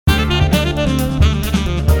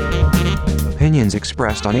opinions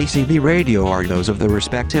expressed on ACB Radio are those of the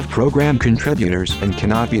respective program contributors and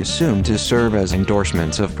cannot be assumed to serve as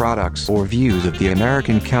endorsements of products or views of the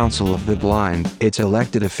American Council of the Blind, its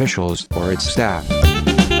elected officials, or its staff.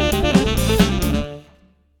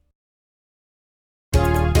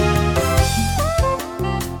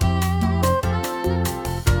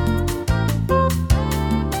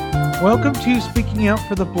 Welcome to Speaking Out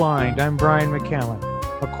for the Blind. I'm Brian McKellen.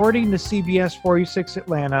 According to CBS 46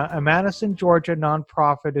 Atlanta, a Madison, Georgia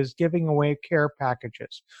nonprofit is giving away care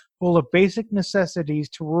packages full of basic necessities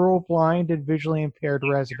to rural blind and visually impaired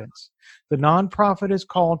residents. The nonprofit is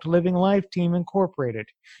called Living Life Team Incorporated.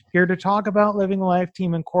 Here to talk about Living Life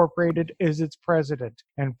Team Incorporated is its president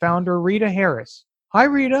and founder, Rita Harris. Hi,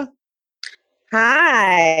 Rita.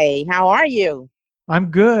 Hi, how are you?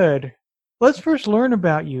 I'm good. Let's first learn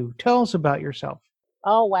about you. Tell us about yourself.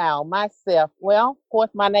 Oh, wow, myself. Well, of course,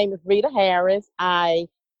 my name is Rita Harris. I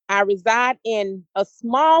reside in a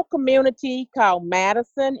small community called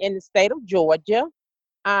Madison in the state of Georgia.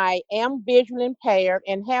 I am visually impaired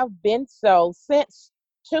and have been so since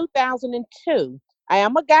 2002. I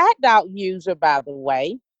am a guide dog user, by the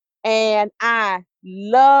way, and I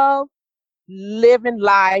love living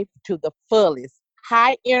life to the fullest,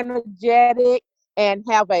 high energetic, and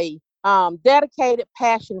have a dedicated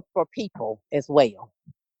passion for people as well.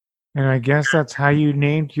 And I guess that's how you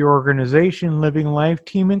named your organization, Living Life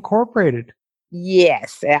Team Incorporated.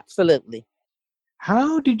 Yes, absolutely.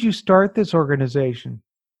 How did you start this organization?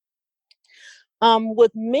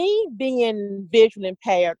 With me being visually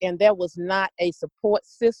impaired and there was not a support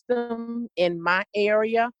system in my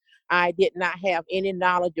area, I did not have any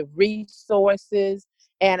knowledge of resources,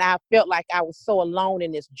 and I felt like I was so alone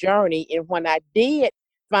in this journey. And when I did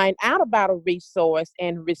find out about a resource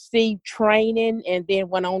and received training and then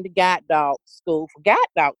went on to guide dog school for guide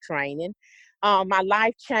dog training, my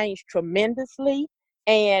life changed tremendously.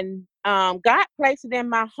 And God placed it in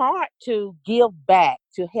my heart to give back,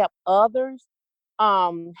 to help others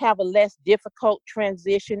have a less difficult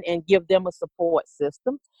transition and give them a support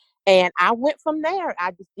system. And I went from there.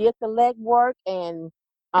 I just did the legwork and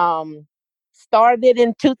started it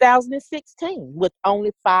in 2016 with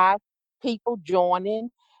only 5 people joining.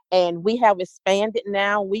 And we have expanded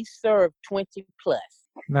now. We serve 20 plus.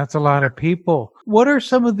 That's a lot of people. What are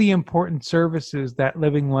some of the important services that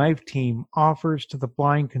Living Life Team offers to the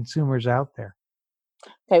blind consumers out there?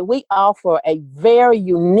 Okay, we offer a very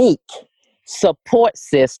unique support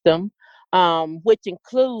system, which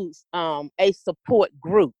includes a support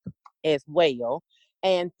group as well.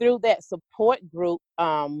 And through that support group,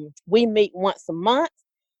 we meet once a month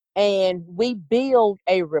and we build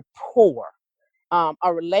a rapport,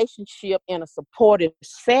 a relationship in a supportive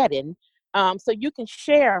setting, so you can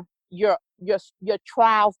share your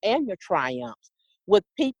trials and your triumphs with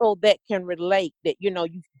people that can relate, that you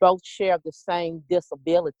both share the same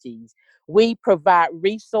disabilities. We provide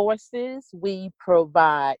resources, we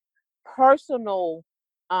provide personal,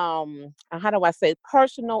 how do I say,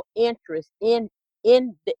 personal interest in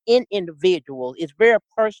individuals. It's very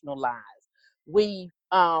personalized. We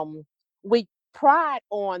um we pride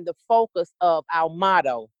on the focus of our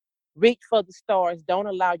motto: reach for the stars, don't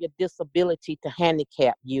allow your disability to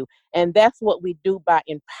handicap you. And that's what we do by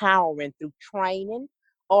empowering through training,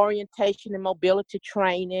 orientation and mobility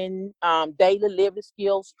training, daily living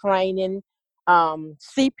skills training,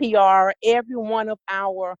 CPR. Every one of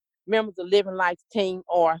our members of Living Life Team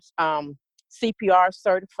are CPR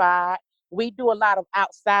certified. We do a lot of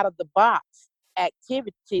outside of the box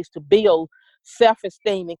activities to build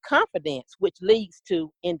self-esteem and confidence, which leads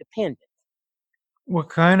to independence. What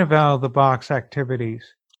kind of out of the box activities?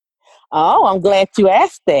 Oh, I'm glad you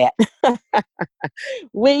asked that.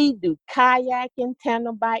 We do kayaking,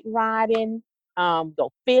 tandem bike riding,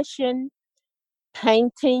 go fishing,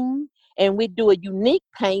 painting, and we do a unique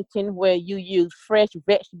painting where you use fresh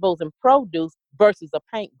vegetables and produce versus a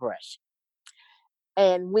paintbrush.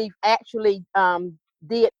 And we've actually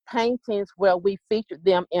did paintings where we featured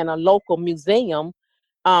them in a local museum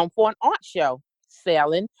for an art show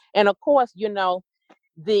selling. And of course,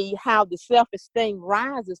 the how the self-esteem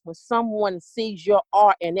rises when someone sees your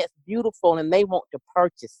art and it's beautiful and they want to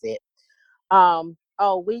purchase it.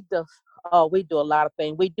 Oh, we do a lot of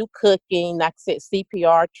things. We do cooking, like I said,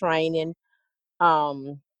 CPR training.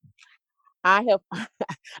 Um, I have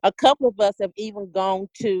a couple of us have even gone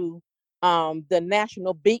to the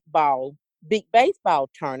National Big Baseball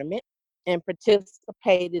Tournament and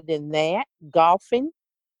participated in that, golfing.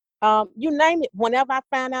 You name it. Whenever I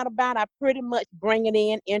find out about it, I pretty much bring it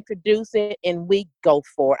in, introduce it, and we go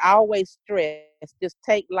for it. I always stress, just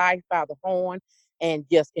take life by the horn and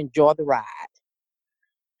just enjoy the ride.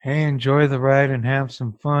 Hey, enjoy the ride and have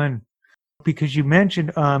some fun. Because you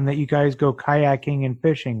mentioned that you guys go kayaking and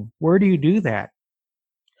fishing. Where do you do that?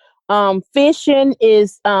 Fishing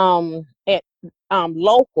is at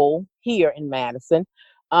local here in Madison.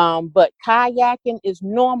 But kayaking is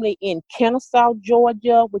normally in Kennesaw,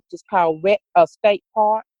 Georgia, which is called State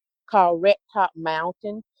Park, called Red Top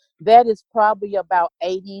Mountain. That is probably about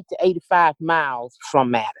 80 to 85 miles from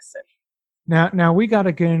Madison. Now we got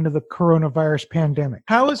to get into the coronavirus pandemic.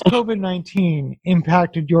 How has COVID-19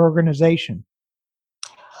 impacted your organization?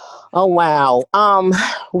 Oh wow.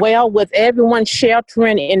 Well, with everyone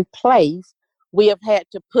sheltering in place, we have had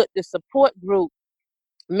to put the support group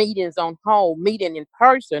meetings on hold, meeting in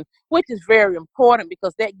person, which is very important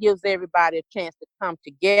because that gives everybody a chance to come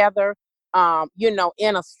together,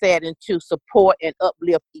 in a setting to support and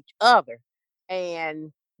uplift each other.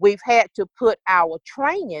 And we've had to put our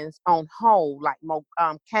trainings on hold, like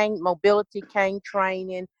cane mobility, cane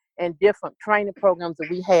training, and different training programs that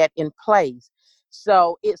we had in place.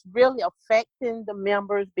 So it's really affecting the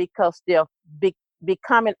members because they're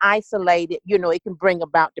becoming isolated. It can bring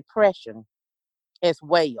about depression as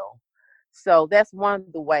well. So that's one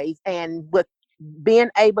of the ways. And with being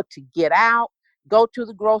able to get out, go to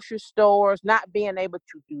the grocery stores, not being able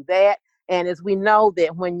to do that. And as we know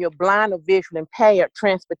that when you're blind or visually impaired,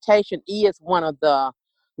 transportation is one of the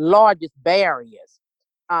largest barriers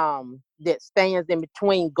that stands in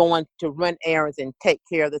between going to run errands and take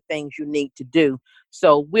care of the things you need to do.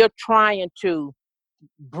 So we're trying to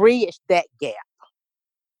bridge that gap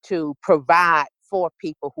to provide for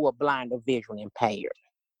people who are blind or visually impaired.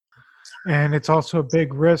 And it's also a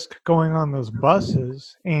big risk going on those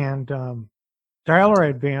buses and dial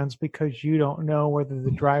ride vans because you don't know whether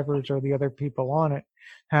the drivers or the other people on it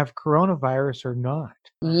have coronavirus or not.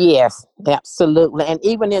 Yes, absolutely. And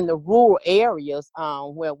even in the rural areas,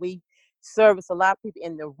 where we service a lot of people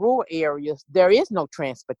in the rural areas, there is no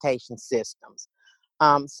transportation systems.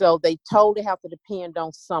 So they totally have to depend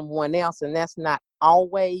on someone else, and that's not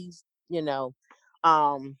always,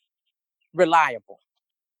 um, reliable.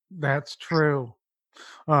 That's true.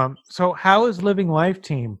 So, how is Living Life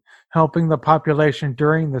Team helping the population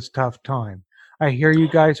during this tough time? I hear you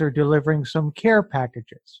guys are delivering some care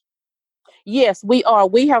packages. Yes, we are.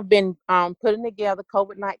 We have been putting together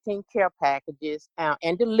COVID-19 care packages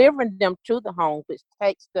and delivering them to the home, which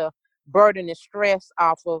takes the burden and stress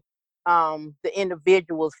off of the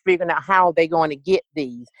individuals figuring out how they're going to get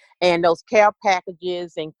these. And those care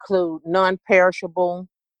packages include non-perishable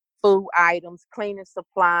food items, cleaning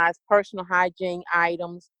supplies, personal hygiene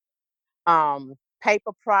items,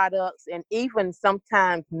 paper products, and even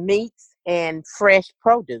sometimes meats and fresh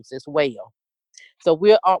produce as well. So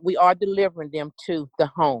we are delivering them to the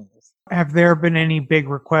homes. Have there been any big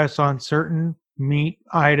requests on certain meat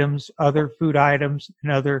items, other food items,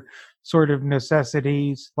 and other sort of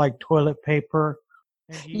necessities like toilet paper?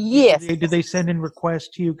 And Yes. do they send in requests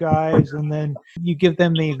to you guys and then you give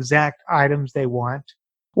them the exact items they want?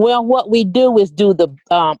 Well, what we do is do the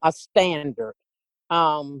a standard,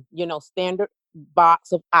 standard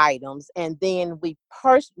box of items, and then we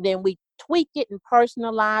tweak it and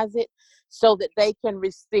personalize it so that they can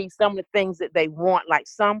receive some of the things that they want. Like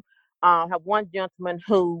some have one gentleman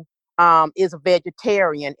who is a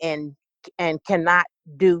vegetarian and cannot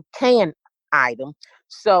do canned item,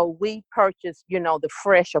 so we purchase the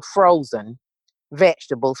fresh or frozen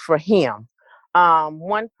vegetables for him.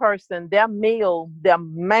 One person, their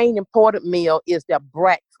main important meal is their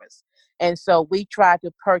breakfast. And so we try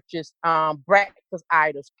to purchase breakfast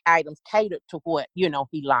items catered to what, he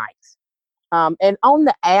likes. And on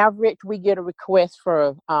the average, we get a request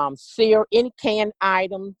for any canned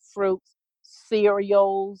item, fruits,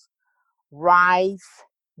 cereals, rice,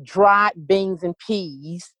 dried beans and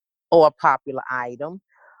peas, or a popular item,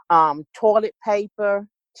 toilet paper,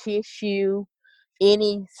 tissue,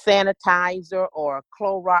 any sanitizer or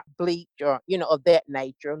Clorox bleach or of that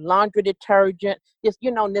nature, laundry detergent, just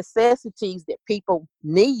necessities that people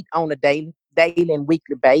need on a daily and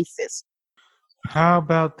weekly basis. How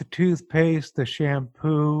about the toothpaste, the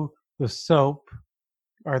shampoo, the soap?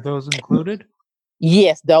 Are those included?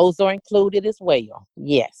 Yes, those are included as well.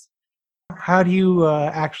 Yes. How do you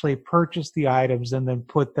actually purchase the items and then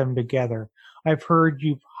put them together? I've heard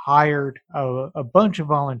you've hired a bunch of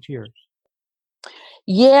volunteers.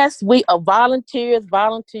 Yes, we are volunteers,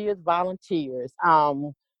 volunteers, volunteers.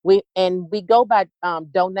 We go by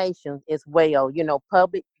donations as well.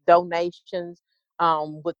 Public donations.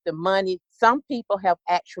 With the money, some people have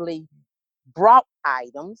actually brought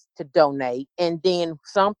items to donate, and then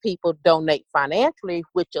some people donate financially,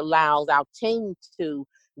 which allows our team to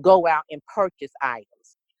go out and purchase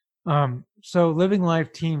items. So Living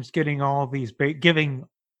Life teams getting all these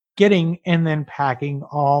getting and then packing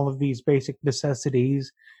all of these basic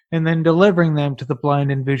necessities and then delivering them to the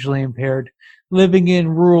blind and visually impaired living in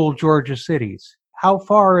rural Georgia cities. How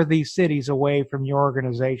far are these cities away from your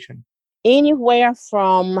organization? Anywhere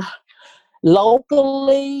from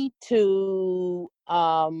locally to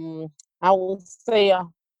I would say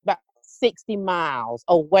about 60 miles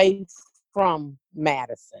away from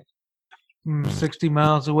Madison. 60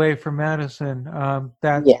 miles away from Madison.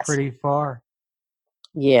 That's Yes. pretty far.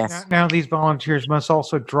 Yes. Now, these volunteers must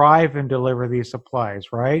also drive and deliver these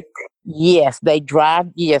supplies, right? Yes, they drive.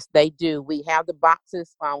 Yes, they do. We have the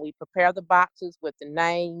boxes. We prepare the boxes with the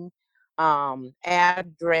name,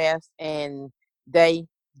 address, and they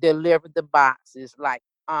deliver the boxes. Like,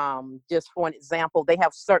 just for an example, they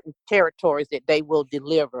have certain territories that they will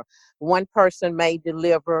deliver. One person may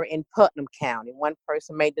deliver in Putnam County. One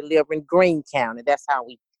person may deliver in Greene County. That's how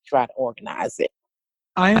we try to organize it.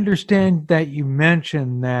 I understand that you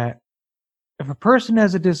mentioned that if a person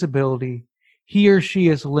has a disability, he or she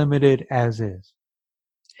is limited as is.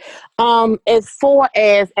 As far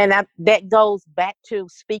as, and that goes back to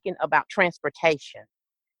speaking about transportation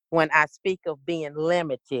when I speak of being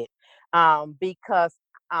limited, because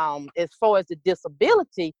as far as the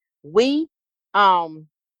disability, we um,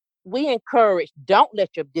 we encourage don't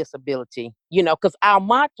let your disability, because our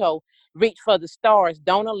motto, reach for the stars,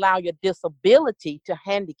 don't allow your disability to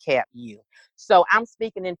handicap you. So I'm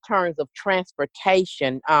speaking in terms of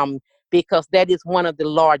transportation, because that is one of the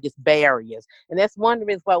largest barriers. And that's one of the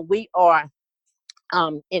reasons why we are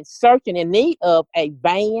in searching in need of a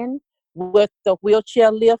van with the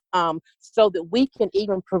wheelchair lift, so that we can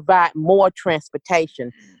even provide more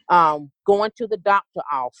transportation, going to the doctor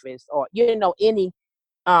office or any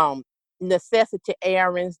um, necessity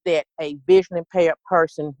errands that a vision impaired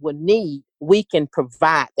person would need. We can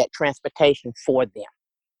provide that transportation for them.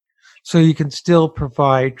 So you can still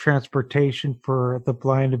provide transportation for the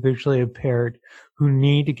blind and visually impaired who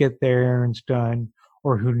need to get their errands done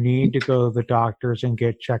or who need to go to the doctors and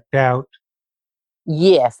get checked out.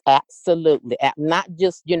 Yes, absolutely. Not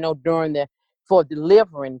just, during for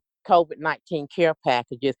delivering COVID-19 care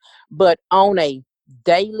packages, but on a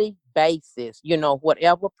daily basis,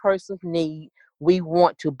 whatever persons need, we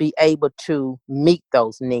want to be able to meet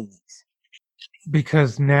those needs.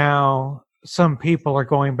 Because now some people are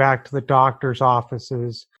going back to the doctor's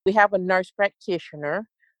offices. We have a nurse practitioner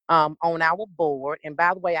on our board. And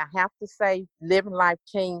by the way, I have to say, Living Life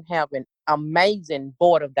team have an amazing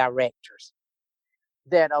board of directors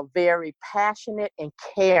that are very passionate and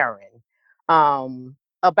caring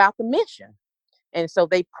about the mission. And so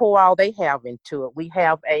they pour all they have into it. We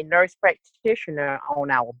have a nurse practitioner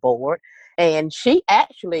on our board, and she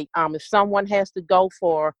actually, if someone has to go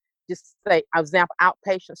for, just say, example,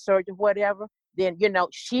 outpatient surgery, whatever, then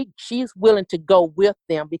she's willing to go with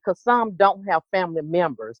them because some don't have family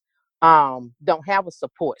members, don't have a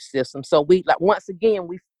support system. So we once again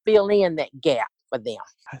we fill in that gap for them.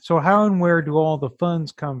 So how and where do all the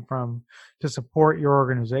funds come from to support your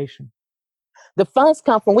organization? The funds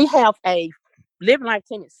come from, we have a Living Life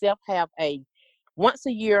team itself have a once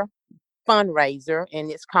a year fundraiser, and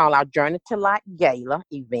it's called our Journey to Light Gala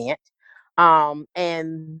event.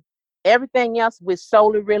 And everything else we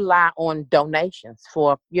solely rely on donations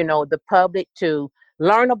for, the public to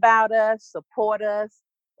learn about us, support us,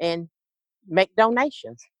 and make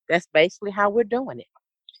donations. That's basically how we're doing it.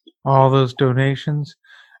 All those donations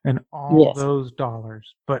and all Yes. those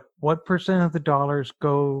dollars. But what percent of the dollars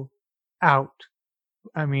go out?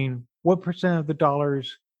 I mean, what percent of the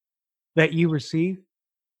dollars that you receive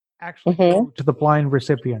actually hmm go to the blind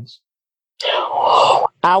recipients?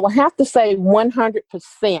 I will have to say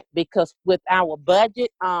 100% because with our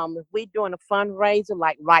budget, if we're doing a fundraiser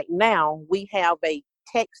like right now, we have a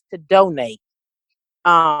text to donate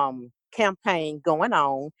campaign going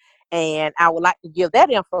on, and I would like to give that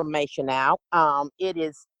information out. It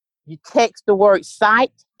is, you text the word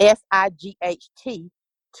SIGHT, SIGHT,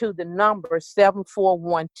 to the number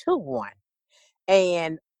 74121,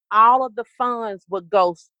 and all of the funds would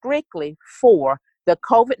go strictly for the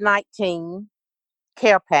COVID-19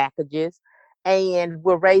 care packages, and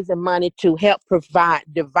we're raising money to help provide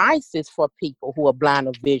devices for people who are blind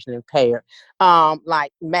or vision impaired,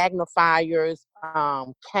 like magnifiers,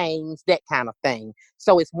 canes, that kind of thing.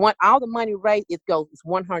 So it's all the money raised, it goes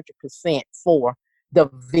 100% for the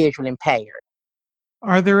visually impaired.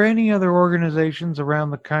 Are there any other organizations around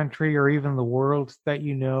the country or even the world that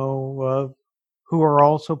you know of who are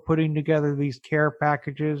also putting together these care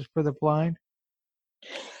packages for the blind?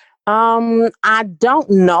 I don't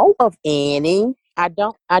know of any. I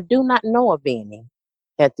do not know of any.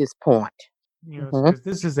 at this point. Mhm. Because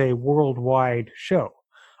this is a worldwide show.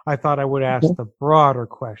 I thought I would ask Mhm. the broader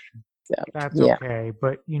question. So, That's yeah. okay.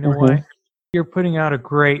 But you know Mhm. what? You're putting out a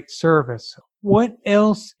great service. What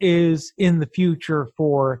else is in the future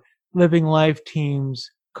for Living Life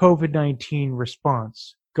Team's COVID-19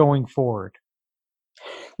 response going forward?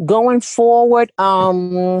 Going forward,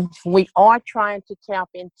 we are trying to tap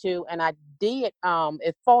into, and I did,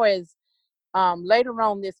 as far as later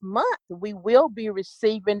on this month, we will be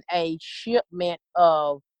receiving a shipment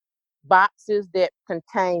of boxes that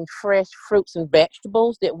contain fresh fruits and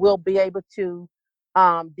vegetables that we'll be able to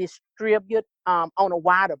distribute on a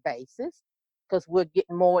wider basis, because we're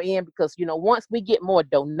getting more in, because once we get more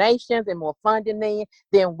donations and more funding in,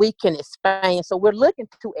 then we can expand. So we're looking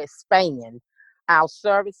to expand our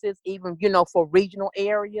services, even for regional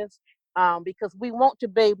areas, because we want to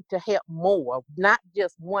be able to help more, not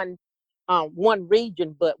just one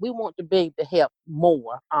region, but we want to be able to help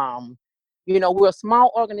more. We're a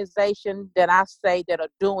small organization that I say that are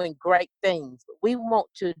doing great things. But we want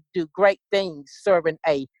to do great things serving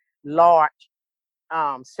a large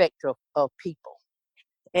sector of people.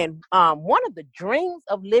 And one of the dreams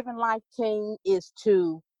of Living Life Team is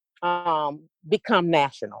to become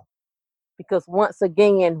national, because once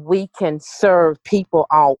again, we can serve people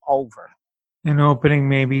all over. And opening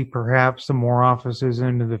maybe perhaps some more offices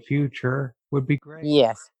into the future would be great.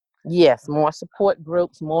 Yes, yes, more support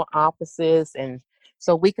groups, more offices, and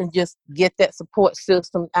so we can just get that support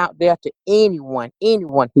system out there to anyone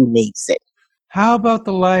who needs it. How about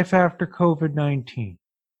the life after COVID-19?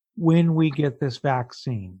 When we get this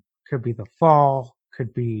vaccine, could be the fall,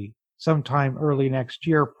 could be sometime early next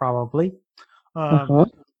year, probably. Um,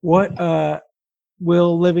 Mhm. what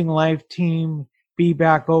will Living Life Team be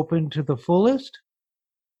back open to the fullest?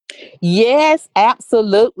 Yes,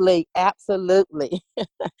 absolutely, absolutely.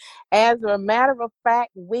 As a matter of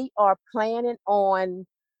fact, we are planning on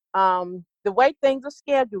the way things are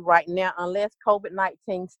scheduled right now, unless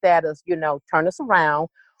COVID-19 status, turn us around,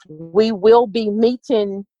 we will be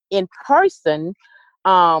meeting in person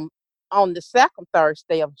um, on the second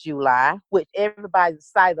Thursday of July, which everybody's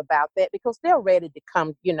excited about that, because they're ready to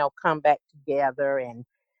come back together and,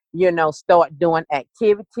 start doing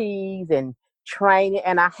activities and training.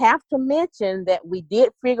 And I have to mention that we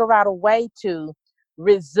did figure out a way to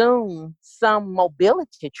resume some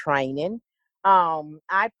mobility training.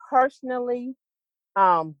 I personally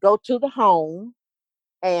go to the home,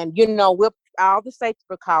 and with all the safety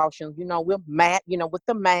precautions, we're with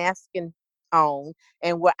the mask and on,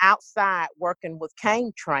 and we're outside working with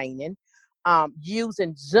cane training,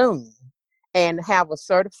 using Zoom, and have a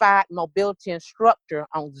certified mobility instructor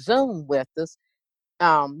on Zoom with us,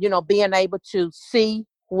 being able to see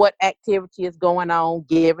what activity is going on,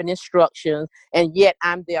 giving instructions, and yet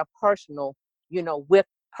I'm there personally with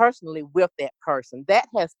that person. That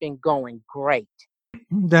has been going great.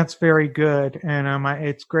 That's very good, and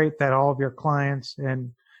it's great that all of your clients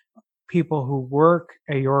and people who work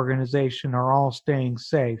at your organization are all staying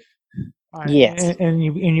safe. Yes. And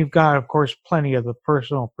you've got, of course, plenty of the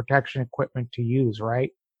personal protection equipment to use, right?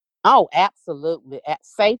 Oh, absolutely.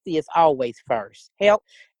 Safety is always first.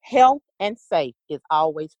 Health and safe is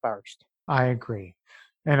always first. I agree.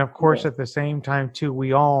 And of course, Yeah. at the same time, too,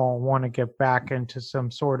 we all want to get back into some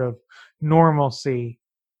sort of normalcy.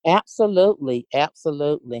 Absolutely,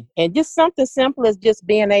 absolutely. And just something simple as just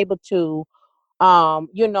being able to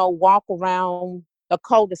walk around a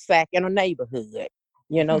cul-de-sac in a neighborhood.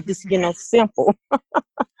 Just simple.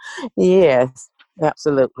 Yes,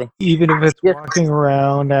 absolutely. Even if it's Just, walking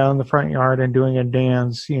around down the front yard and doing a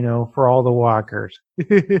dance, for all the walkers.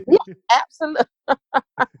 yeah, absolutely.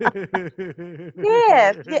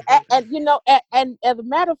 Yes, yeah, and as a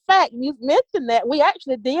matter of fact, you mentioned that we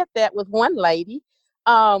actually did that with one lady.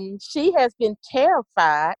 She has been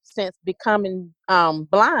terrified since becoming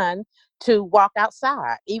blind to walk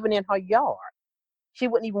outside, even in her yard. She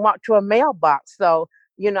wouldn't even walk to a mailbox. So,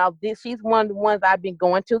 she's one of the ones I've been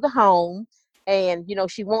going to the home, and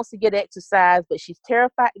she wants to get exercise, but she's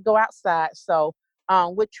terrified to go outside. So,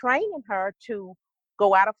 we're training her to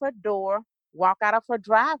go out of her door, walk out of her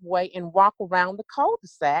driveway, and walk around the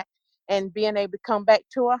cul-de-sac, and being able to come back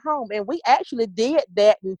to her home. And we actually did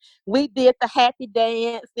that, and we did the happy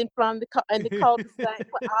dance in front of in the cul-de-sac,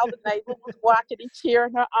 where all the neighbors was watching and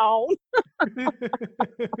cheering her on.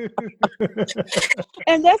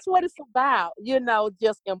 And that's what it's about,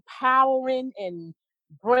 just empowering and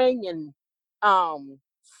bringing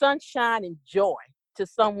sunshine and joy to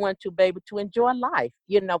someone to be able to enjoy life,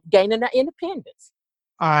 gaining their independence.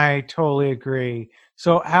 I totally agree.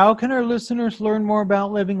 So, how can our listeners learn more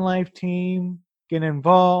about Living Life Team? get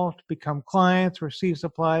involved, become clients, receive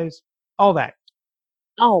supplies, all that?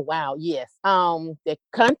 Oh, wow, yes. They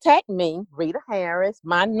contact me, Rita Harris.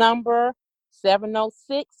 My number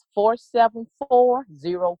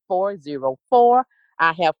 706-474-0404.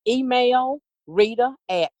 I have email Rita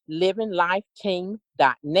at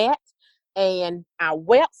livinglifeteam.net, and our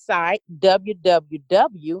website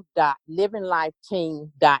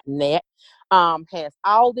www.livinglifeteam.net has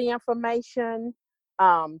all the information.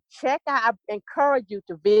 Check out. I encourage you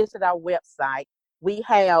to visit our website. We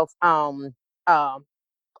have a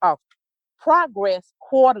progress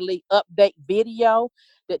quarterly update video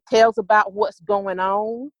that tells about what's going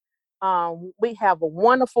on. We have a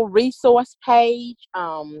wonderful resource page.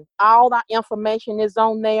 All our information is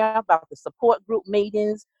on there about the support group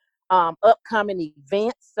meetings, upcoming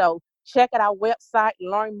events. So check out our website,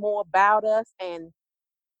 learn more about us, and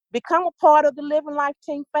become a part of the Living Life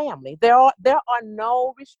Team family. There are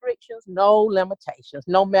no restrictions, no limitations,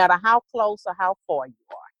 no matter how close or how far you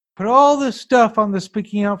are. Put all this stuff on the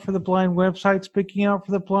Speaking Out for the Blind website,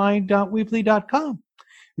 speakingoutfortheblind.weebly.com.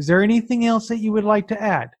 Is there anything else that you would like to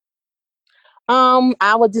add?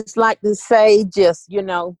 I would just like to say,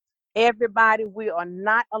 everybody, we are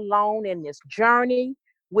not alone in this journey.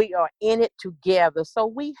 We are in it together. So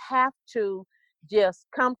we have to just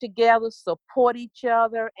come together, support each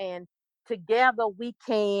other, and together we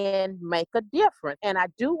can make a difference. And I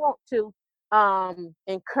do want to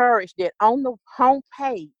encourage that on the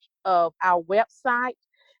homepage of our website,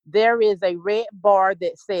 there is a red bar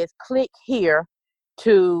that says click here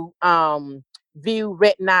to view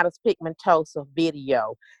retinitis pigmentosa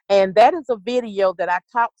video. And that is a video that I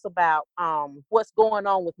talks about what's going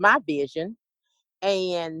on with my vision.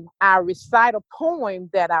 And I recite a poem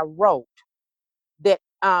that I wrote that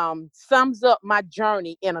sums up my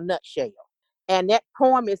journey in a nutshell. And that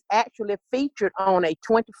poem is actually featured on a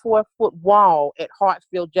 24-foot wall at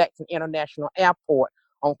Hartsfield-Jackson International Airport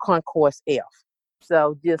on Concourse F.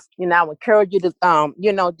 So just, I encourage you to,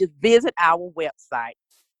 just visit our website.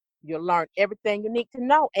 You'll learn everything you need to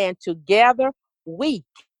know. And together, we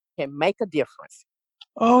can make a difference.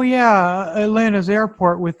 Oh, yeah. Atlanta's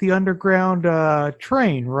airport with the underground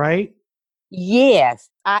train, right?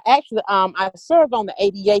 Yes. I actually, I serve on the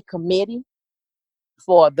ADA committee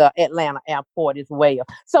for the Atlanta airport as well.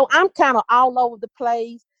 So I'm kind of all over the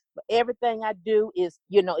place, but everything I do is,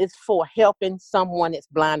 is for helping someone that's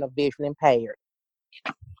blind or visually impaired.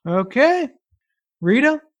 Okay.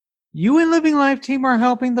 Rita, you and Living Life Team are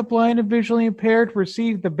helping the blind and visually impaired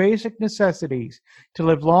receive the basic necessities to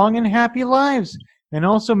live long and happy lives and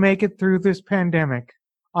also make it through this pandemic.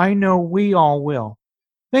 I know we all will.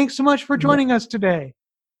 Thanks so much for joining us today.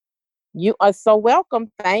 You are so welcome.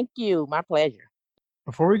 Thank you. My pleasure.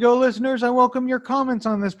 Before we go, listeners, I welcome your comments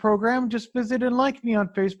on this program. Just visit and like me on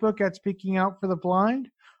Facebook at Speaking Out for the Blind,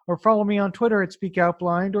 or follow me on Twitter at Speak Out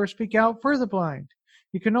Blind or Speak Out for the Blind.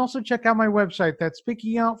 You can also check out my website, that's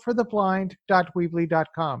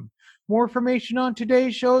speakingoutfortheblind.weebly.com. More information on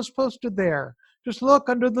today's show is posted there. Just look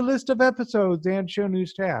under the list of episodes and show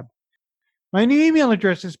news tab. My new email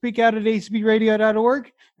address is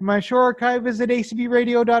speakout@acbradio.org, and my show archive is at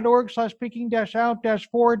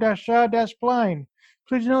acbradio.org/speaking-out-for-blind.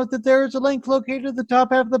 Please note that there is a link located at the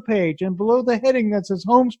top half of the page and below the heading that says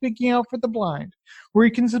Home Speaking Out for the Blind, where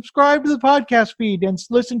you can subscribe to the podcast feed and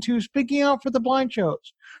listen to Speaking Out for the Blind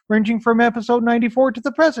shows, ranging from episode 94 to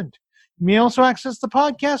the present. You may also access the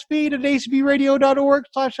podcast feed at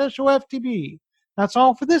acbradio.org/SOFTB. That's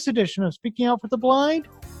all for this edition of Speaking Out for the Blind.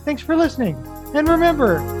 Thanks for listening. And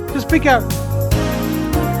remember to speak out.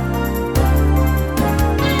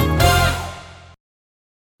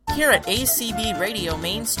 Here at ACB Radio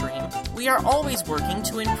Mainstream, we are always working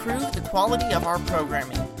to improve the quality of our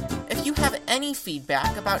programming. If you have any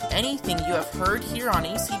feedback about anything you have heard here on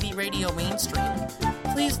ACB Radio Mainstream,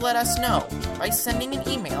 please let us know by sending an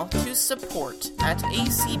email to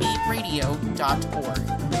support@acbradio.org.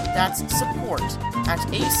 That's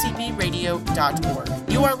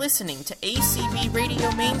support@acbradio.org. You are listening to ACB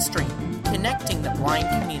Radio Mainstream, connecting the blind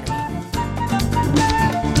community.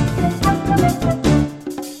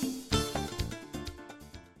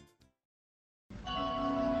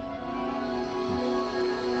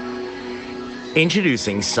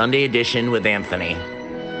 Introducing Sunday Edition with Anthony,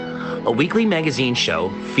 a weekly magazine show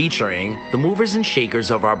featuring the movers and shakers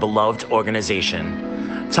of our beloved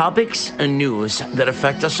organization, topics and news that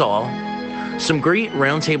affect us all, some great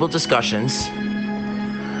roundtable discussions,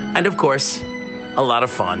 and of course, a lot of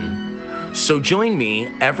fun. So join me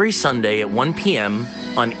every Sunday at 1 p.m.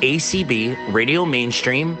 on ACB Radio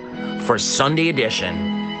Mainstream for Sunday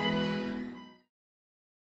Edition.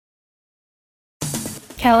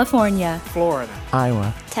 California, Florida,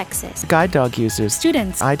 Iowa, Texas, guide dog users,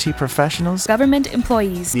 students, IT professionals, government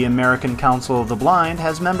employees. The American Council of the Blind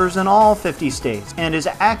has members in all 50 states and is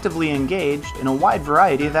actively engaged in a wide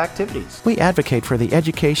variety of activities. We advocate for the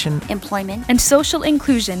education, employment, and social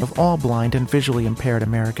inclusion of all blind and visually impaired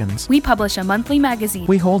Americans. We publish a monthly magazine.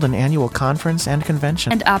 We hold an annual conference and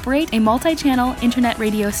convention. And operate a multi-channel internet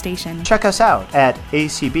radio station. Check us out at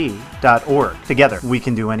acb.org. Together, we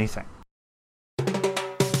can do anything.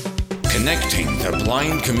 Connecting the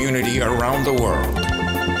blind community around the world.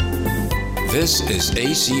 This is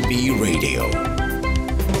ACB Radio.